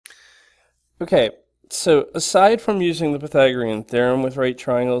Okay, so aside from using the Pythagorean theorem with right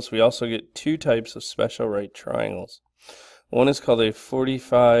triangles, we also get two types of special right triangles. One is called a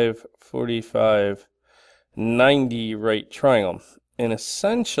 45, 45, 90 right triangle. And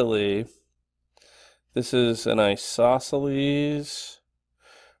essentially, this is an isosceles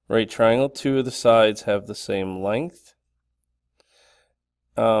right triangle. Two of the sides have the same length.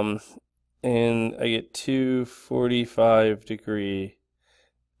 And I get two 45-degree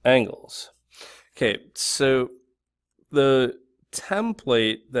angles. Okay, so the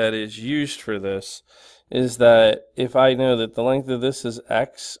template that is used for this is that if I know that the length of this is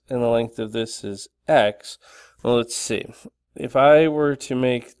x and the length of this is x, well, let's see. If I were to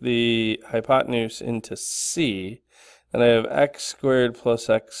make the hypotenuse into c, then I have x squared plus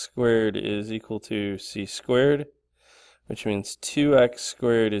x squared is equal to c squared, which means 2x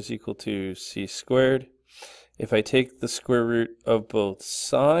squared is equal to c squared. If I take the square root of both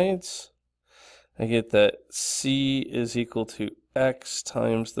sides, I get that c is equal to x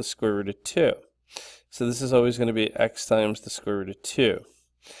times the square root of 2. So this is always going to be x times the square root of 2.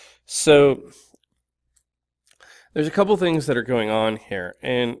 So there's a couple things that are going on here,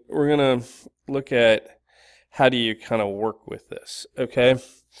 and we're going to look at how do you kind of work with this, okay?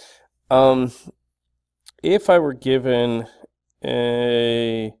 If I were given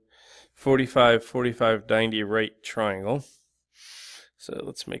a 45, 45, 90 right triangle, so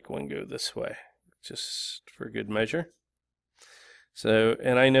let's make one go this way, just for good measure. So,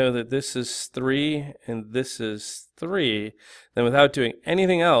 and I know that this is 3 and this is 3, then without doing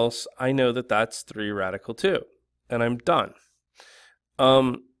anything else, I know that that's 3 radical 2, and I'm done.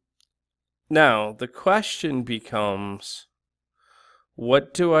 Now, the question becomes,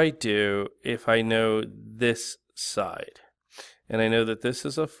 what do I do if I know this side? And I know that this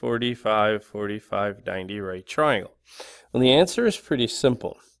is a 45, 45, 90 right triangle. Well, the answer is pretty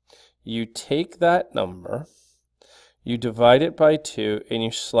simple. You take that number, you divide it by 2, and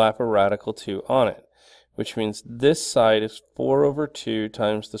you slap a radical 2 on it, which means this side is 4 over 2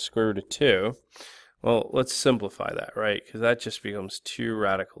 times the square root of 2. Well, let's simplify that, right? Because that just becomes 2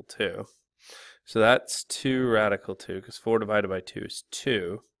 radical 2. So that's 2 radical 2, because 4 divided by 2 is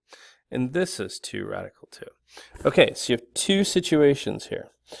 2. And this is 2 radical 2. Okay, so you have two situations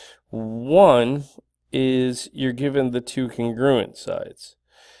here. One is you're given the two congruent sides.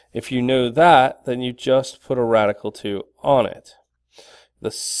 If you know that, then you just put a radical 2 on it.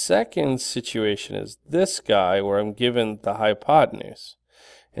 The second situation is this guy where I'm given the hypotenuse.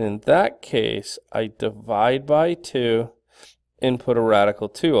 And in that case, I divide by 2 and put a radical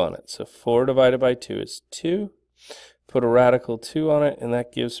 2 on it. So 4 divided by 2 is 2. Put a radical 2 on it, and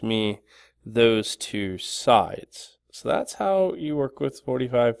that gives me those two sides. So that's how you work with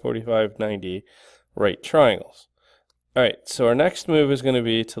 45, 45, 90 right triangles. All right, so our next move is going to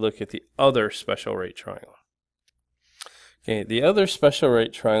be to look at the other special right triangle. Okay, the other special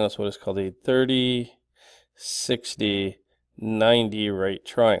right triangle is what is called a 30, 60, 90 right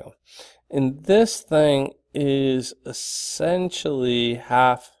triangle. And this thing is essentially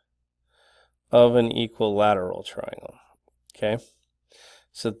half of an equilateral triangle. Okay,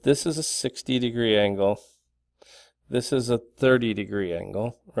 so this is a 60-degree angle. This is a 30-degree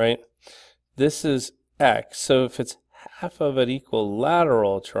angle, right? This is x. So if it's half of an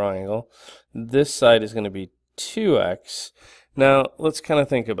equilateral triangle, this side is going to be 2x. Now, let's kind of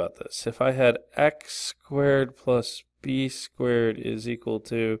think about this. If I had x squared plus b squared is equal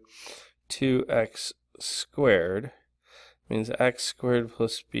to 2x squared, means x squared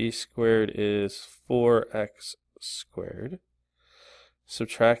plus b squared is 4x squared.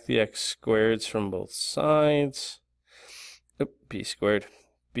 Subtract the x squareds from both sides. B squared.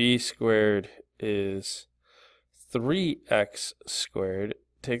 B squared is 3x squared.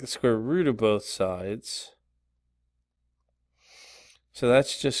 Take the square root of both sides. So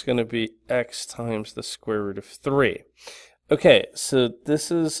that's just going to be x times the square root of 3. Okay, so this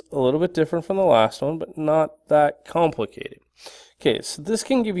is a little bit different from the last one, but not that complicated. Okay, so this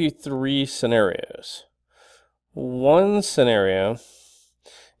can give you 3 scenarios. One scenario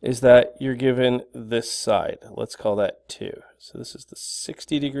is that you're given this side. Let's call that 2. So this is the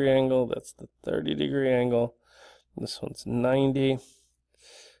 60-degree angle, that's the 30-degree angle. This one's 90.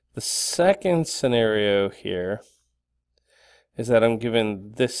 The second scenario here is that I'm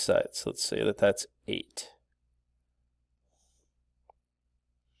given this side. So let's say that that's 8.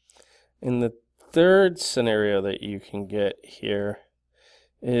 In the third scenario that you can get here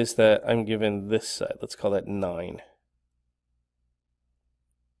is that I'm given this side. Let's call that 9.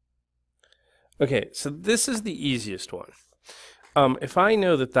 Okay, so this is the easiest one. If I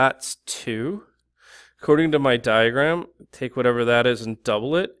know that that's 2, according to my diagram, take whatever that is and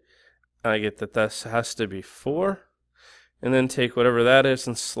double it. I get that this has to be 4. And then take whatever that is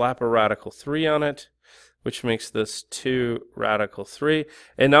and slap a radical 3 on it, which makes this 2 radical 3.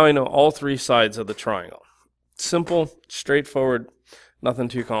 And now I know all 3 sides of the triangle. Simple, straightforward, nothing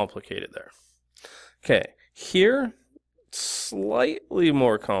too complicated there. Okay, here, slightly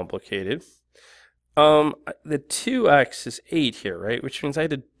more complicated. The 2x is 8 here, right? Which means I had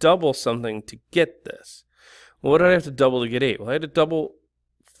to double something to get this. Well, what did I have to double to get 8? Well, I had to double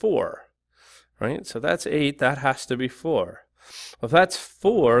 4. Right, so that's 8, that has to be 4. Well, if that's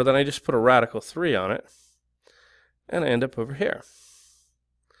 4, then I just put a radical 3 on it, and I end up over here.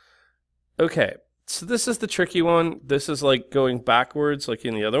 Okay, so this is the tricky one. This is like going backwards like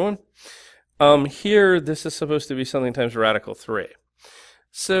in the other one. Here, this is supposed to be something times radical 3.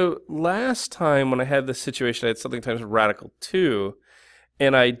 So last time when I had this situation, I had something times radical 2,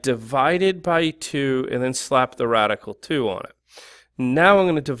 and I divided by 2 and then slapped the radical 2 on it. Now I'm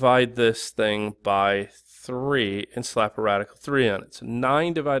going to divide this thing by 3 and slap a radical 3 on it. So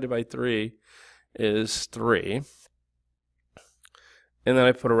 9 divided by 3 is 3. And then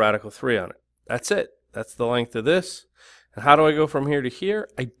I put a radical 3 on it. That's it. That's the length of this. And how do I go from here to here?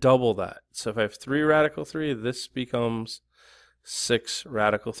 I double that. So if I have 3 radical 3, this becomes 6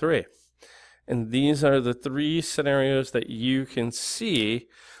 radical 3. And these are the 3 scenarios that you can see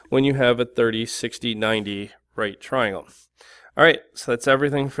when you have a 30, 60, 90 right triangle. All right, so that's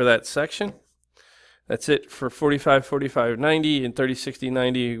everything for that section. That's it for 45, 45, 90, and 30, 60,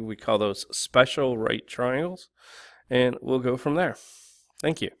 90. We call those special right triangles, and we'll go from there.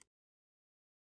 Thank you.